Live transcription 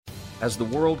As the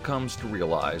world comes to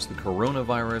realize the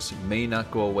coronavirus may not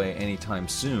go away anytime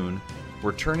soon,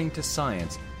 we're turning to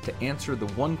science to answer the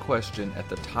one question at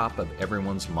the top of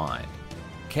everyone's mind.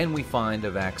 Can we find a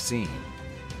vaccine?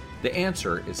 The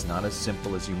answer is not as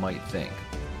simple as you might think,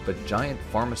 but giant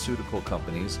pharmaceutical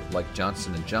companies like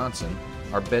Johnson & Johnson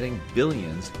are betting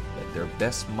billions that their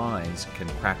best minds can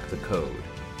crack the code.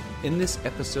 In this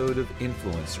episode of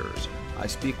Influencers, I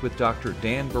speak with Dr.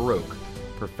 Dan Barouch,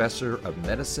 Professor of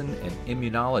Medicine and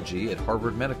Immunology at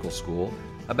Harvard Medical School,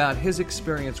 about his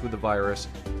experience with the virus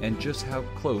and just how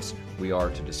close we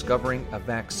are to discovering a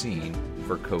vaccine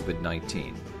for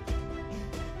COVID-19.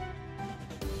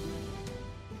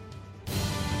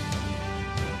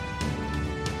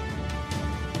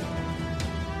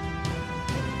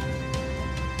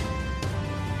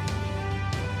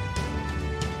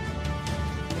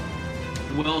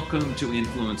 Welcome to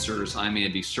Influencers. I'm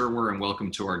Andy Serwer, and welcome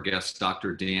to our guest,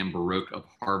 Dr. Dan Barouch of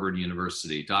Harvard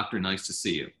University. Doctor, nice to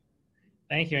see you.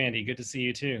 Thank you, Andy. Good to see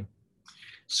you too.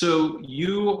 So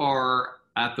you are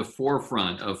at the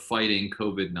forefront of fighting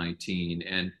COVID-19,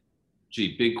 and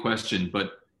big question,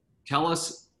 but tell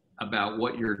us about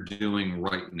what you're doing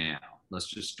right now. Let's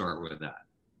just start with that.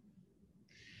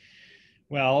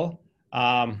 Well,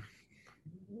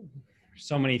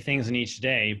 so many things in each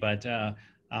day, but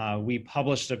we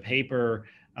published a paper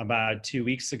about 2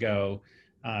 weeks ago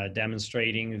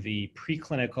demonstrating the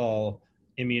preclinical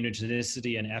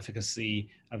immunogenicity and efficacy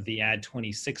of the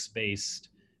Ad26-based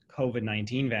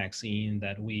COVID-19 vaccine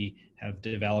that we have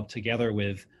developed together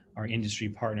with our industry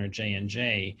partner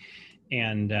J&J.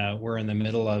 And we're in the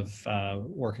middle of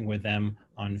working with them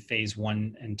on phase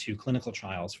 1 and 2 clinical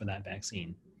trials for that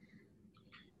vaccine.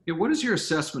 Yeah, what is your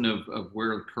assessment of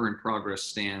where current progress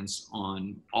stands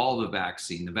on all the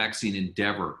vaccine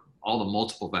endeavor, all the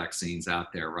multiple vaccines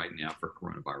out there right now for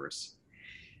coronavirus?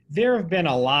 There have been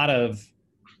a lot of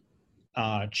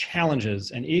challenges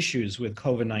and issues with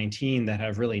COVID-19 that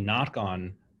have really not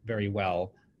gone very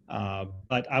well.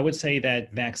 But I would say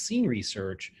that vaccine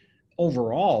research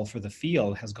overall for the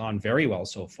field has gone very well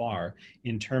so far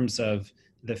in terms of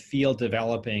the field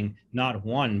developing not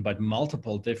one, but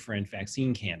multiple different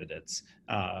vaccine candidates,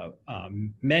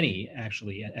 many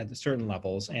actually at certain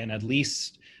levels, and at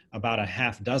least about a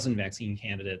half dozen vaccine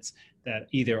candidates that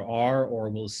either are or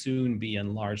will soon be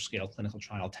in large-scale clinical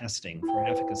trial testing for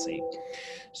efficacy.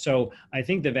 So I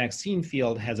think the vaccine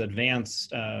field has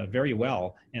advanced very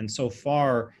well, and so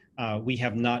far we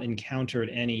have not encountered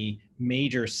any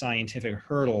major scientific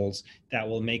hurdles that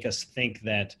will make us think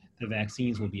that the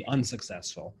vaccines will be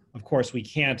unsuccessful. Of course, we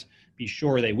can't be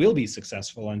sure they will be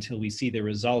successful until we see the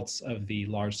results of the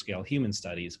large-scale human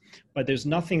studies. But there's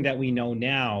nothing that we know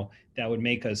now that would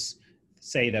make us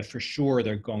say that for sure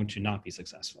they're going to not be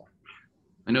successful.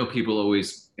 I know people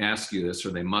always ask you this, or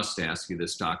they must ask you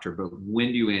this, doctor, but when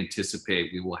do you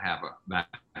anticipate we will have a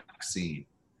vaccine?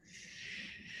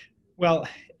 Well,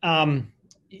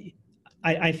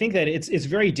 I think that it's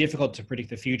very difficult to predict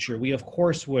the future. We, of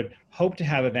course, would hope to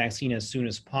have a vaccine as soon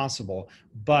as possible,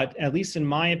 but at least in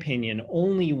my opinion,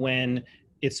 only when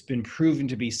it's been proven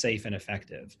to be safe and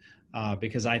effective,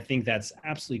 because I think that's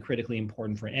absolutely critically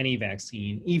important for any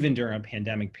vaccine, even during a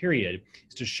pandemic period,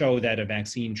 is to show that a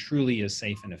vaccine truly is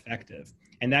safe and effective.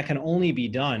 And that can only be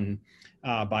done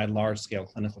by large-scale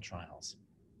clinical trials.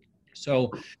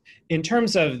 So in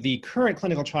terms of the current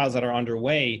clinical trials that are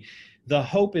underway, the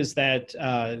hope is that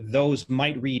those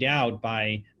might read out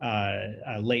by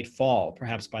late fall,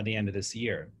 perhaps by the end of this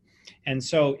year. And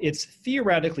so it's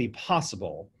theoretically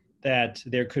possible that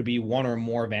there could be one or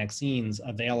more vaccines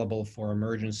available for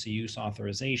emergency use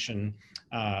authorization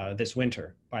this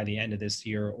winter by the end of this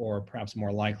year, or perhaps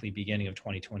more likely beginning of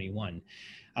 2021.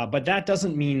 But that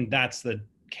doesn't mean that's the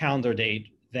calendar date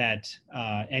that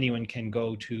anyone can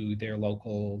go to their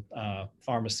local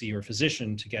pharmacy or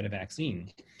physician to get a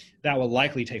vaccine. That will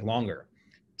likely take longer.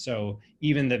 So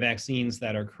even the vaccines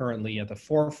that are currently at the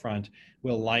forefront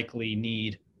will likely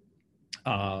need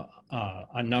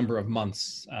a number of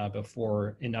months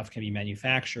before enough can be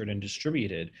manufactured and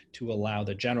distributed to allow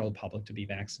the general public to be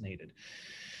vaccinated.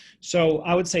 So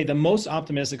I would say the most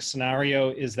optimistic scenario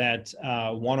is that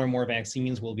one or more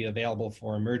vaccines will be available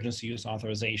for emergency use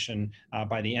authorization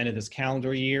by the end of this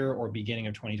calendar year or beginning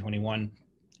of 2021.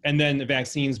 And then the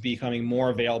vaccines becoming more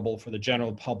available for the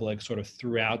general public sort of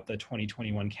throughout the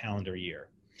 2021 calendar year.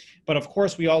 But of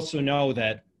course, we also know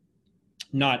that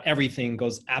not everything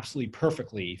goes absolutely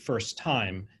perfectly first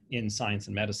time in science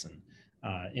and medicine,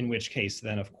 in which case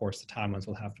then, of course, the timelines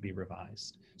will have to be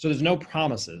revised. So there's no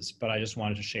promises, but I just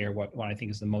wanted to share what I think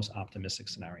is the most optimistic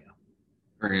scenario.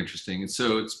 Very interesting. And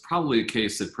so it's probably the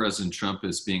case that President Trump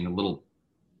is being a little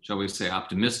shall we say,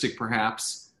 optimistic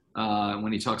perhaps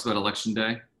when he talks about Election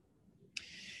Day?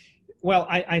 Well,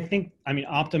 I mean,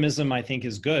 optimism, I think,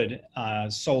 is good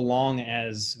so long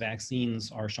as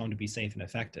vaccines are shown to be safe and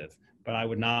effective. But I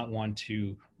would not want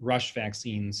to rush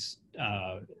vaccines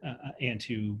and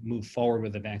to move forward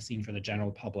with a vaccine for the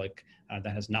general public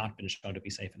that has not been shown to be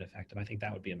safe and effective. I think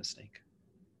that would be a mistake.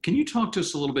 Can you talk to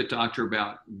us a little bit, Doctor,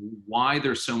 about why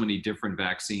there's so many different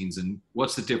vaccines and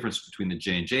what's the difference between the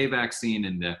J&J vaccine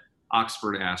and the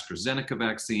Oxford AstraZeneca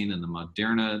vaccine and the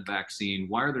Moderna vaccine?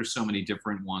 Why are there so many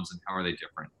different ones and how are they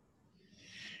different?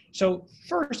 So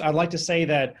first, I'd like to say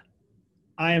that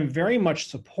I am very much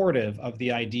supportive of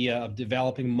the idea of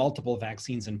developing multiple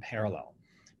vaccines in parallel,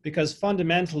 because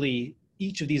fundamentally,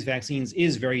 each of these vaccines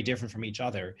is very different from each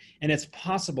other. And it's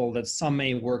possible that some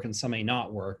may work and some may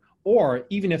not work, or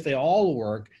even if they all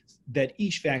work, that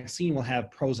each vaccine will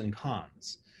have pros and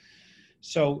cons.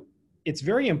 So it's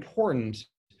very important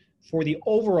for the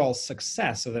overall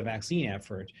success of the vaccine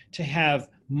effort to have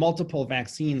multiple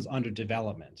vaccines under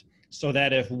development, so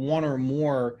that if one or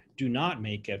more do not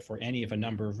make it for any of a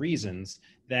number of reasons,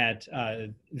 that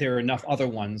there are enough other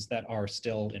ones that are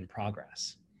still in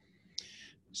progress.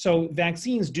 So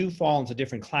vaccines do fall into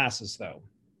different classes, though.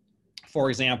 For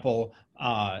example,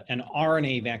 an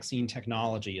RNA vaccine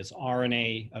technology is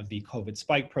RNA of the COVID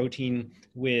spike protein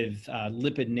with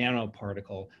lipid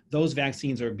nanoparticle. Those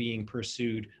vaccines are being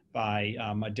pursued by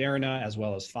Moderna as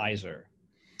well as Pfizer.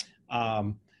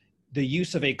 The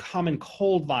use of a common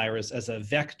cold virus as a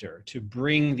vector to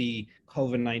bring the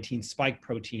COVID-19 spike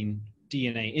protein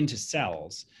DNA into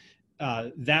cells,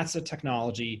 that's a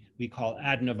technology we call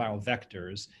adenoviral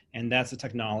vectors, and that's a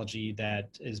technology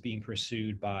that is being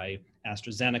pursued by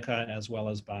AstraZeneca as well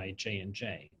as by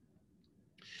J&J.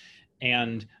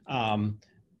 And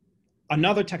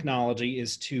another technology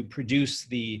is to produce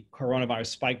the coronavirus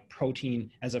spike protein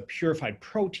as a purified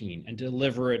protein and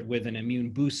deliver it with an immune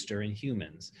booster in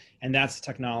humans. And that's the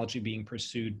technology being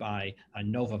pursued by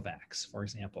Novavax, for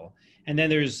example. And then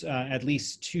there's at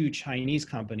least 2 Chinese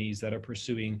companies that are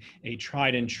pursuing a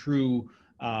tried and true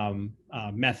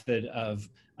method of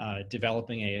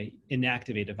developing an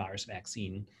inactivated virus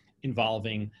vaccine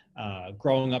involving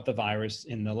growing up the virus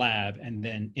in the lab and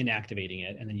then inactivating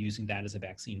it and then using that as a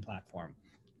vaccine platform.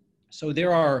 So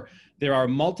there are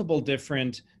multiple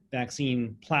different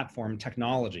vaccine platform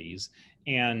technologies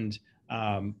and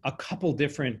a couple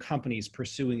different companies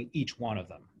pursuing each one of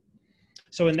them.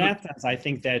 So in that sense, I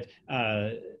think that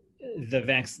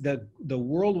the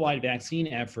worldwide vaccine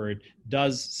effort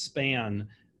does span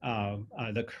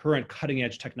the current cutting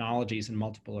edge technologies in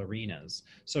multiple arenas.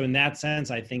 So in that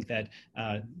sense, I think that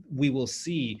we will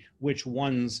see which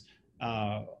ones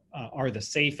are the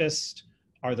safest,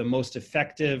 are the most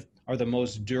effective, are the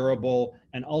most durable,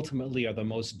 and ultimately are the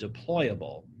most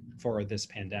deployable for this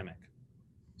pandemic.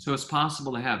 So it's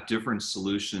possible to have different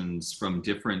solutions from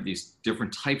these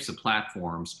different types of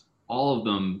platforms, all of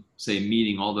them, say,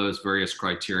 meeting all those various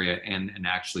criteria and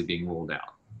actually being rolled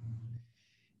out.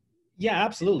 Yeah,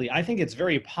 absolutely. I think it's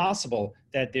very possible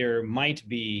that there might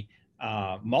be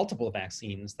multiple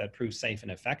vaccines that prove safe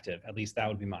and effective. At least that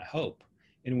would be my hope.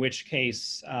 In which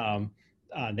case,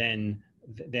 then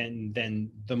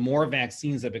the more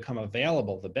vaccines that become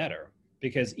available, the better,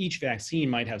 because each vaccine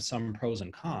might have some pros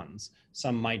and cons.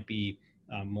 Some might be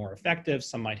more effective.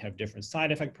 Some might have different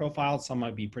side effect profiles. Some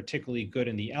might be particularly good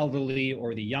in the elderly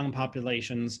or the young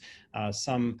populations.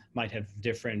 Some might have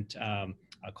different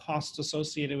costs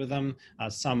associated with them.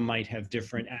 Some might have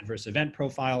different adverse event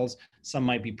profiles. Some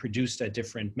might be produced at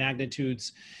different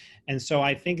magnitudes. And so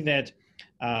I think that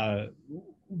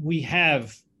we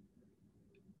have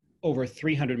over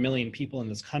 300 million people in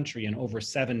this country and over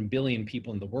 7 billion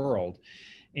people in the world.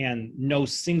 And no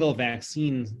single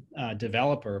vaccine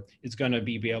developer is going to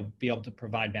be able to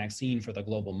provide vaccine for the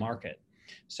global market.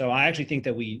 So I actually think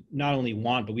that we not only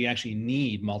want, but we actually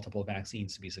need multiple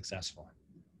vaccines to be successful.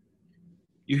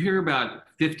 You hear about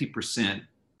 50%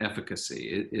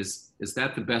 efficacy. Is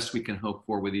that the best we can hope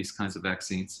for with these kinds of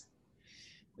vaccines?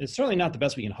 It's certainly not the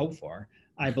best we can hope for.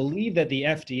 I believe that the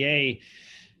FDA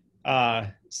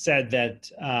said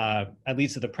that, at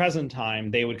least at the present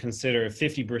time, they would consider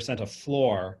 50% a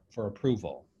floor for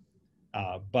approval.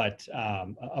 But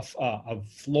a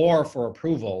floor for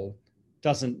approval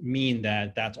doesn't mean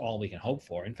that that's all we can hope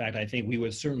for. In fact, I think we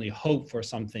would certainly hope for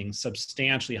something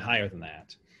substantially higher than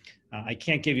that. I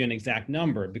can't give you an exact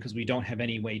number because we don't have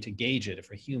any way to gauge it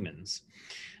for humans.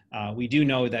 We do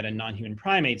know that in non-human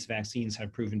primates, vaccines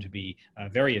have proven to be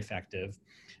very effective.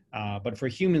 But for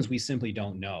humans, we simply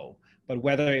don't know. But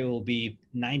whether it will be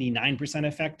 99%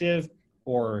 effective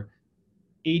or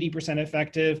 80%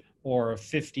 effective or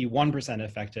 51%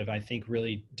 effective, I think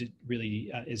really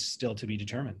is still to be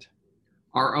determined.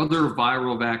 Are other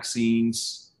viral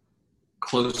vaccines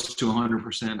close to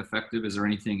 100% effective? Is there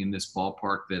anything in this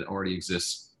ballpark that already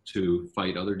exists to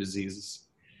fight other diseases?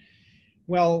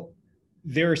 Well,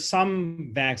 there are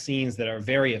some vaccines that are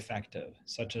very effective,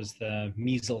 such as the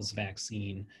measles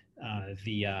vaccine,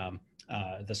 the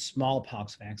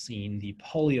smallpox vaccine, the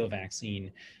polio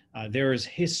vaccine. There is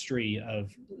history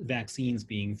of vaccines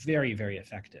being very, very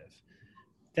effective.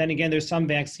 Then again, there's some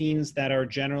vaccines that are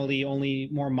generally only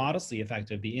more modestly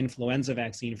effective. The influenza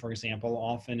vaccine, for example,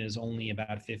 often is only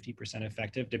about 50%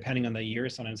 effective, depending on the year,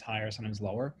 sometimes higher, sometimes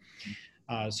lower.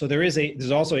 So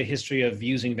there's also a history of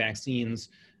using vaccines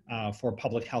for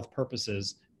public health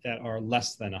purposes that are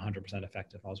less than 100%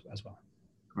 effective as well.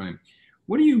 Right.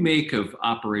 What do you make of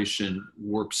Operation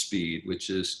Warp Speed, which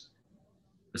is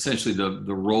essentially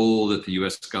the role that the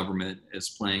U.S. government is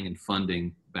playing in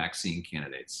funding vaccine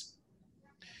candidates?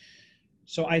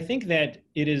 So I think that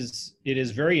it is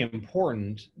very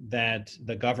important that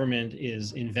the government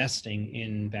is investing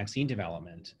in vaccine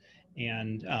development.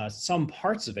 And some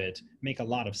parts of it make a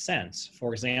lot of sense.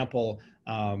 For example,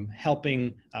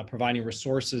 helping providing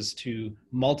resources to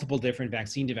multiple different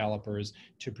vaccine developers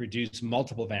to produce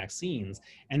multiple vaccines,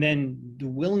 and then the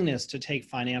willingness to take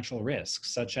financial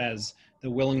risks, such as the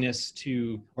willingness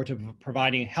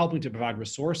helping to provide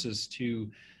resources to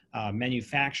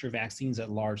manufacture vaccines at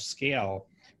large scale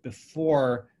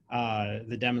before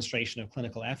the demonstration of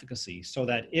clinical efficacy, so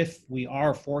that if we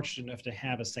are fortunate enough to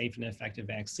have a safe and effective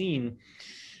vaccine,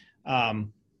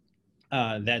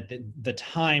 that the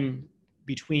time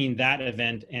between that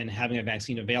event and having a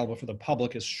vaccine available for the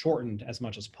public is shortened as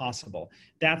much as possible.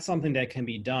 That's something that can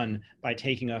be done by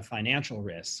taking a financial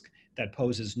risk that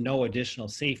poses no additional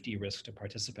safety risk to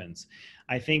participants.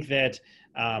 I think that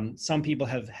some people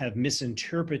have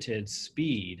misinterpreted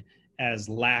speed as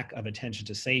lack of attention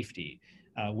to safety.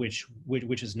 Which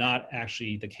is not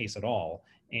actually the case at all.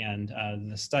 And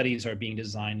the studies are being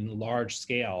designed in large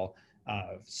scale,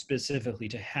 specifically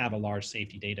to have a large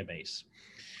safety database.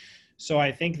 So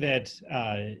I think that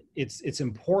it's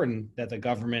important that the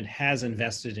government has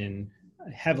invested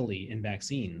heavily in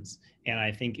vaccines. And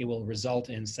I think it will result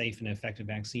in safe and effective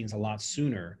vaccines a lot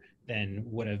sooner than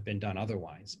would have been done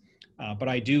otherwise. But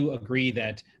I do agree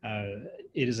that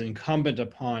it is incumbent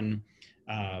upon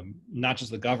not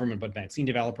just the government, but vaccine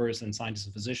developers and scientists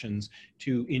and physicians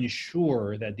to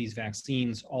ensure that these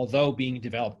vaccines, although being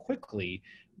developed quickly,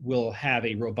 will have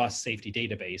a robust safety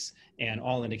database, and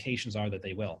all indications are that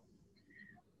they will.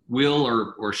 Will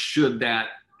or should that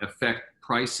affect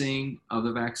pricing of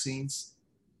the vaccines?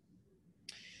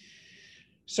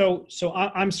 So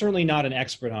I'm certainly not an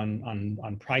expert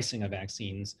on pricing of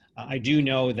vaccines. I do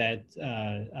know that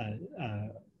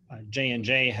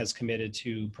J&J has committed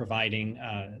to providing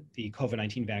the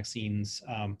COVID-19 vaccines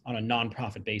on a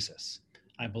nonprofit basis.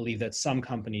 I believe that some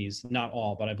companies, not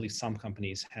all, but I believe some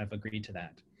companies have agreed to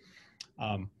that.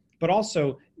 But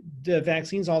also, the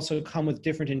vaccines also come with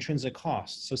different intrinsic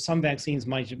costs. So some vaccines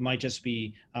might just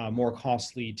be more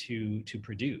costly to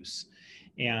produce.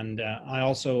 And I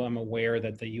also am aware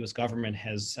that the U.S. government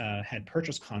has had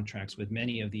purchase contracts with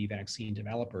many of the vaccine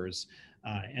developers,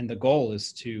 and the goal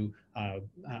is to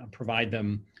provide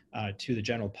them to the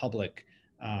general public,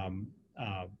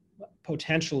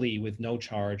 potentially with no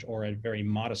charge or at very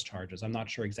modest charges. I'm not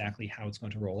sure exactly how it's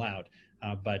going to roll out,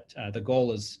 but the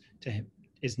goal is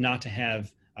not to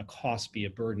have a cost be a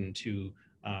burden to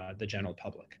the general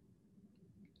public.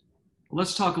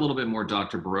 Let's talk a little bit more,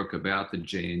 Dr. Barouch, about the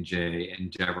J&J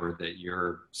endeavor that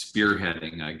you're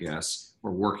spearheading, I guess,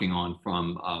 or working on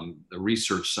from the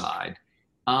research side.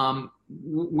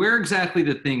 Where exactly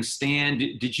did things stand?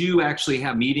 Did you actually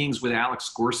have meetings with Alex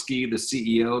Gorsky, the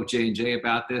CEO of J&J,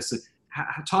 about this?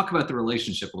 Talk about the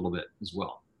relationship a little bit as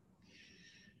well.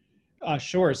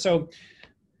 Sure. So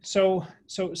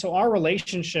our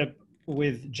relationship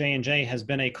with J&J has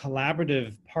been a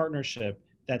collaborative partnership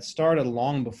that started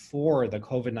long before the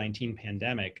COVID-19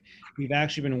 pandemic. We've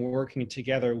actually been working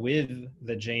together with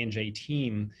the J&J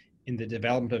team in the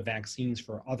development of vaccines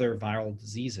for other viral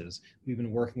diseases. We've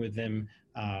been working with them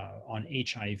on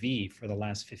HIV for the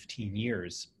last 15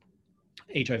 years.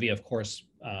 HIV, of course,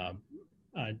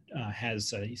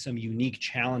 has some unique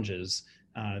challenges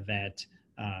that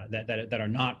are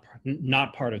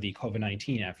not part of the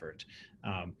COVID-19 effort.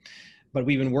 But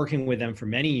we've been working with them for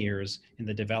many years in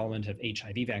the development of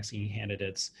HIV vaccine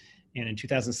candidates. And in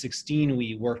 2016,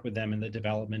 we worked with them in the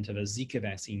development of a Zika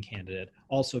vaccine candidate,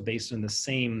 also based on the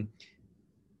same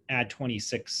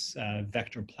Ad26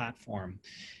 vector platform.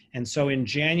 And so in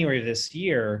January of this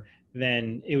year,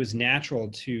 then it was natural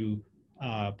to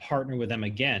partner with them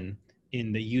again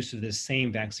in the use of this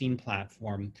same vaccine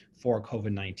platform for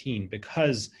COVID-19,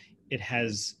 because it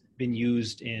has been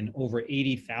used in over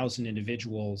 80,000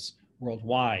 individuals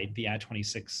worldwide, the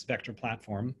Ad26 vector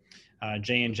platform.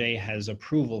 J&J has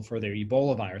approval for their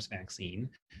Ebola virus vaccine,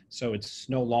 so it's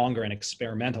no longer an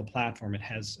experimental platform. It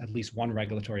has at least one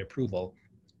regulatory approval.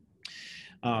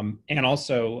 And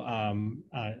also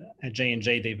at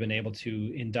J&J, they've been able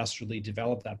to industrially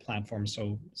develop that platform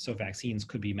so vaccines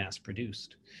could be mass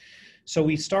produced. So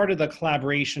we started the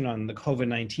collaboration on the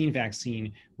COVID-19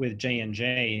 vaccine with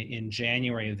J&J in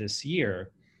January of this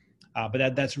year,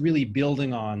 but that's really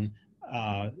building on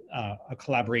a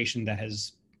collaboration that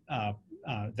has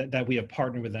that we have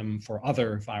partnered with them for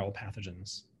other viral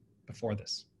pathogens before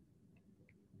this.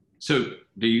 So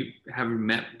have you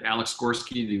met Alex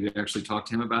Gorsky? Do you actually talk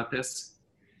to him about this?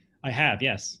 I have,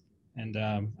 yes. And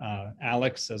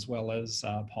Alex, as well as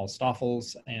Paul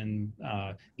Stoffels and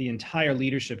the entire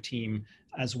leadership team,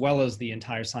 as well as the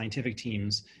entire scientific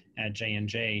teams at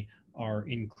J&J, are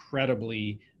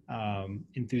incredibly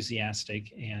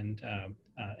enthusiastic and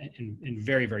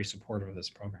very, very supportive of this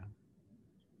program.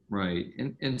 Right.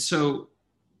 And so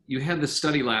you had the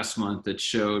study last month that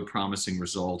showed promising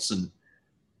results. And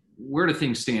where do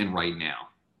things stand right now?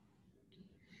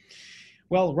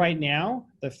 Well, right now,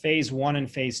 the phase 1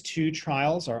 and phase 2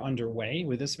 trials are underway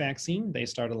with this vaccine. They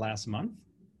started last month.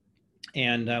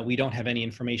 And we don't have any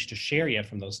information to share yet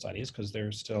from those studies because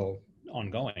they're still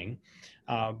ongoing.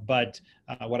 But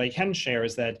what I can share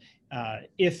is that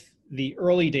if the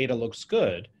early data looks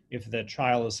good, if the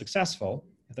trial is successful,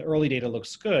 if the early data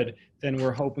looks good, then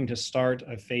we're hoping to start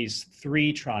a phase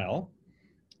 3 trial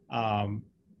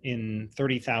in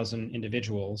 30,000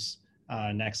 individuals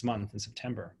next month in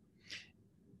September.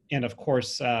 And of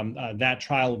course, that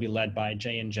trial will be led by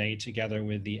J&J together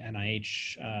with the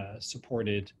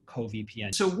NIH-supported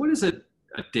co-VPN. So what is a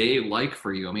day like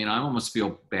for you? I mean, I almost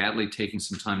feel badly taking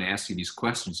some time to ask you these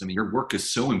questions. I mean, your work is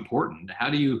so important. How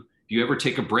do you ever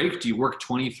take a break? Do you work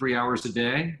 23 hours a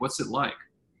day? What's it like?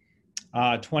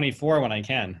 24 when I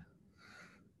can.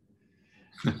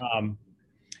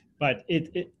 But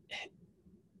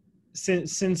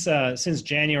since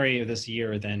January of this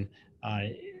year, then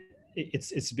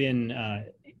it's been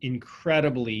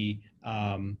incredibly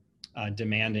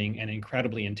demanding and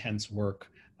incredibly intense work.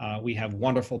 We have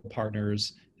wonderful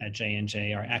partners at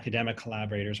J&J. Our academic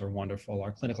collaborators are wonderful.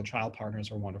 Our clinical trial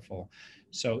partners are wonderful.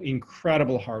 So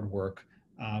incredible hard work,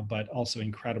 but also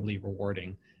incredibly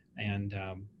rewarding. And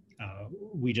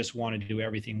we just want to do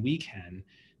everything we can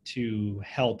to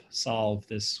help solve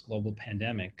this global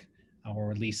pandemic,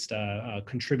 or at least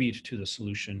contribute to the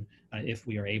solution if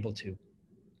we are able to.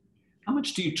 How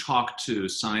much do you talk to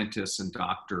scientists and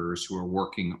doctors who are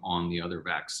working on the other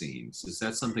vaccines? Is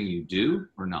that something you do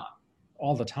or not?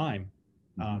 All the time.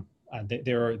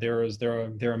 There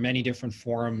are many different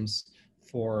forums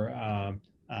for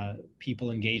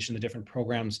people engaged in the different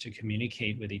programs to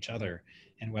communicate with each other.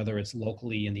 And whether it's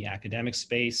locally in the academic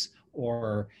space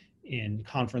or in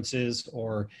conferences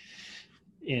or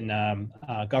in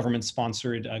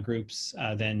government-sponsored groups,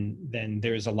 then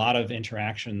there's a lot of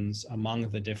interactions among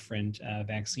the different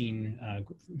vaccine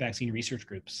research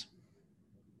groups.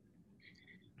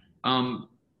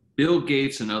 Bill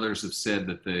Gates and others have said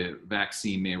that the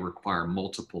vaccine may require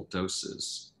multiple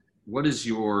doses. What is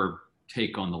your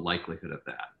take on the likelihood of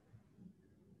that?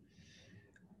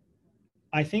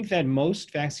 I think that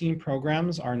most vaccine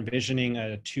programs are envisioning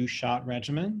a 2-shot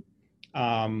regimen.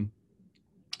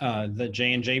 The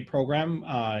J&J program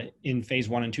in phase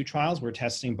 1 and 2 trials, we're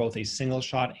testing both a single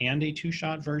shot and a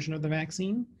 2-shot version of the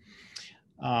vaccine.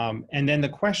 And then the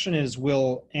question is,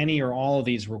 will any or all of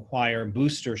these require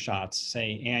booster shots,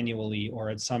 say annually or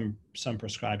at some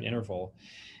prescribed interval?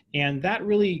 And that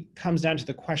really comes down to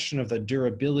the question of the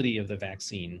durability of the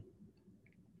vaccine.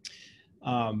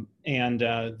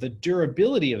 The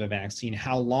durability of a vaccine,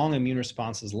 how long immune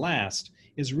responses last,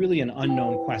 is really an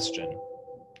unknown question.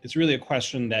 It's really a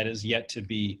question that is yet to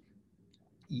be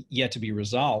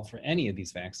resolved for any of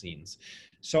these vaccines.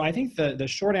 So I think the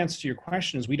short answer to your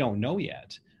question is we don't know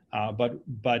yet, but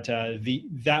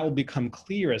that will become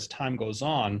clear as time goes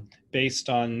on based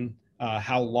on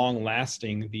how long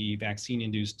lasting the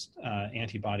vaccine-induced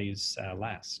antibodies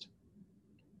last.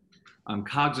 I'm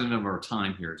cognizant of our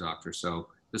time here, Doctor, so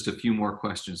just a few more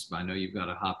questions, but I know you've got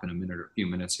to hop in a few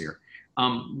minutes here.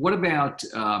 What about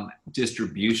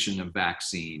distribution of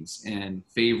vaccines and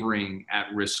favoring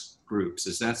at-risk groups?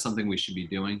 Is that something we should be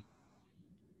doing?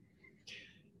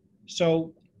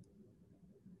 So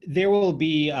There will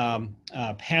be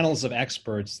panels of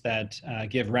experts that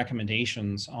give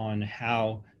recommendations on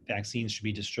how vaccines should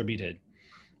be distributed.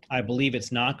 I believe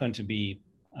it's not going to be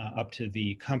up to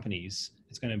the companies.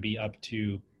 It's going to be up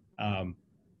to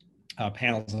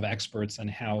panels of experts on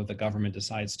how the government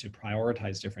decides to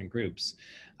prioritize different groups.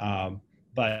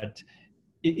 But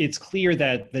it's clear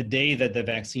that the day that the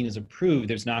vaccine is approved,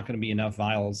 there's not going to be enough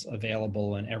vials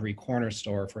available in every corner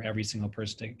store for every single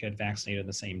person to get vaccinated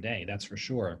the same day. That's for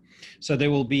sure. So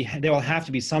there will have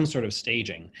to be some sort of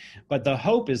staging. But the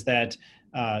hope is that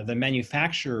the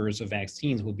manufacturers of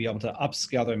vaccines will be able to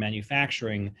upscale their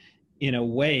manufacturing in a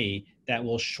way that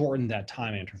will shorten that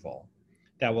time interval,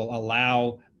 that will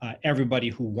allow everybody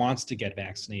who wants to get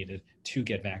vaccinated to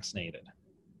get vaccinated.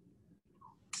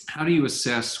 How do you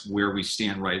assess where we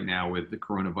stand right now with the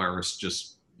coronavirus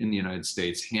just in the United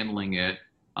States, handling it,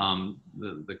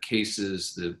 the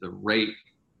cases, the rate?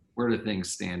 Where do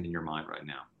things stand in your mind right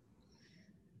now?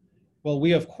 Well,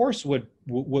 we of course would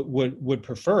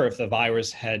prefer if the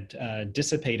virus had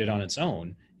dissipated on its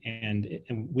own, and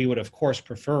we would of course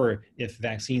prefer if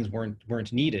vaccines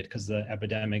weren't needed because the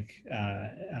epidemic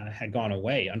had gone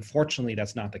away. Unfortunately,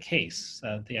 that's not the case.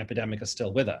 The epidemic is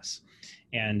still with us,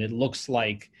 and it looks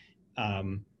like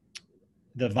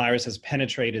the virus has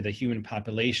penetrated the human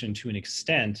population to an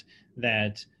extent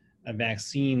that a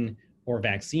vaccine or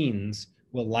vaccines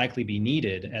will likely be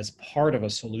needed as part of a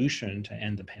solution to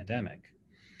end the pandemic.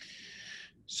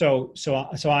 So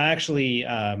I actually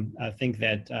think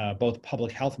that both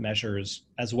public health measures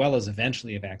as well as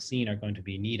eventually a vaccine are going to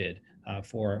be needed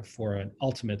for an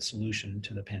ultimate solution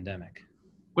to the pandemic.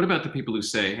 What about the people who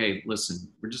say, hey, listen,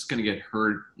 we're just going to get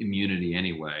herd immunity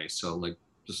anyway, so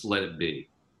just let it be?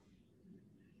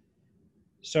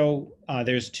 So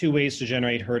there's two ways to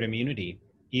generate herd immunity.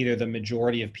 Either the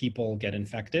majority of people get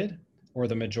infected or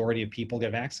the majority of people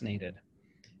get vaccinated.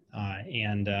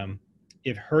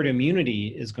 If herd immunity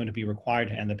is going to be required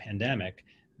to end the pandemic,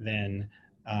 then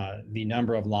the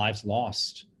number of lives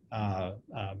lost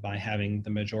by having the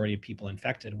majority of people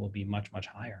infected will be much, much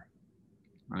higher.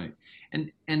 Right.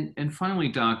 And finally,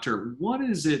 Doctor, what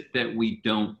is it that we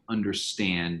don't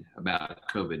understand about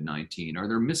COVID-19? Are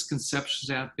there misconceptions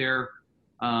out there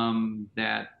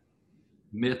that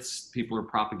myths people are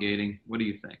propagating? What do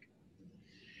you think?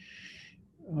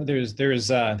 Well,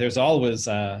 there's always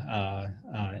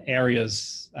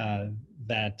areas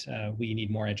that we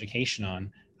need more education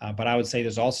on, but I would say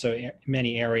there's also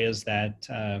many areas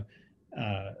that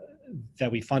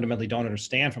we fundamentally don't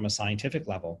understand from a scientific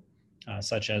level.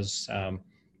 Such as I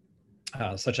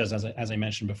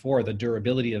mentioned before, the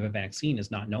durability of a vaccine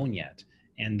is not known yet,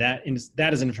 and that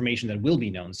is information that will be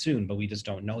known soon, but we just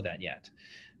don't know that yet.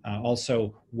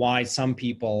 Also, why some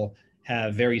people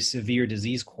have very severe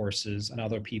disease courses and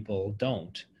other people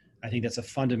don't. I think that's a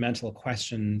fundamental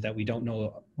question that we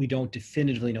don't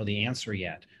definitively know the answer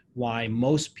yet. Why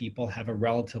most people have a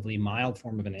relatively mild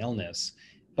form of an illness,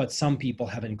 but some people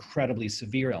have incredibly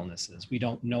severe illnesses. We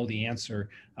don't know the answer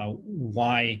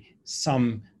why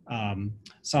some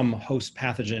host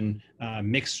pathogen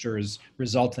mixtures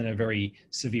result in a very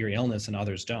severe illness and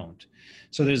others don't.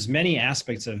 So there's many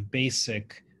aspects of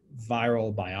basic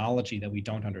viral biology that we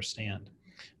don't understand.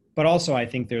 But also I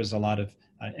think there's a lot of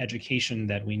education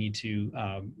that we need to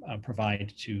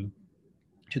provide to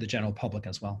the general public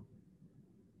as well.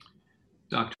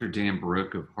 Dr. Dan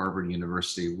Barouch of Harvard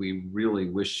University, we really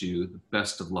wish you the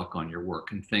best of luck on your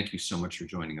work, and thank you so much for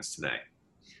joining us today.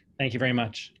 Thank you very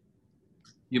much.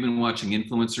 You've been watching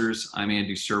Influencers. I'm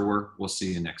Andy Serwer. We'll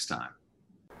see you next time.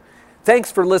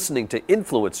 Thanks for listening to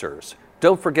Influencers.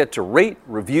 Don't forget to rate,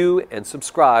 review, and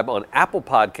subscribe on Apple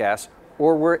Podcasts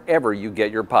or wherever you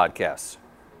get your podcasts.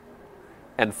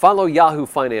 And follow Yahoo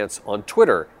Finance on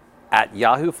Twitter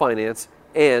 @Yahoo Finance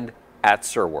and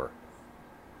 @Serwer.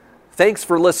 Thanks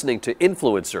for listening to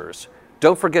Influencers.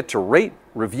 Don't forget to rate,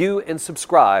 review, and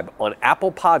subscribe on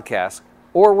Apple Podcasts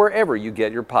or wherever you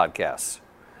get your podcasts.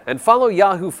 And follow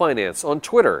Yahoo Finance on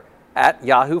Twitter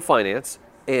 @Yahoo Finance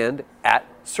and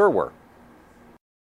 @Serwer.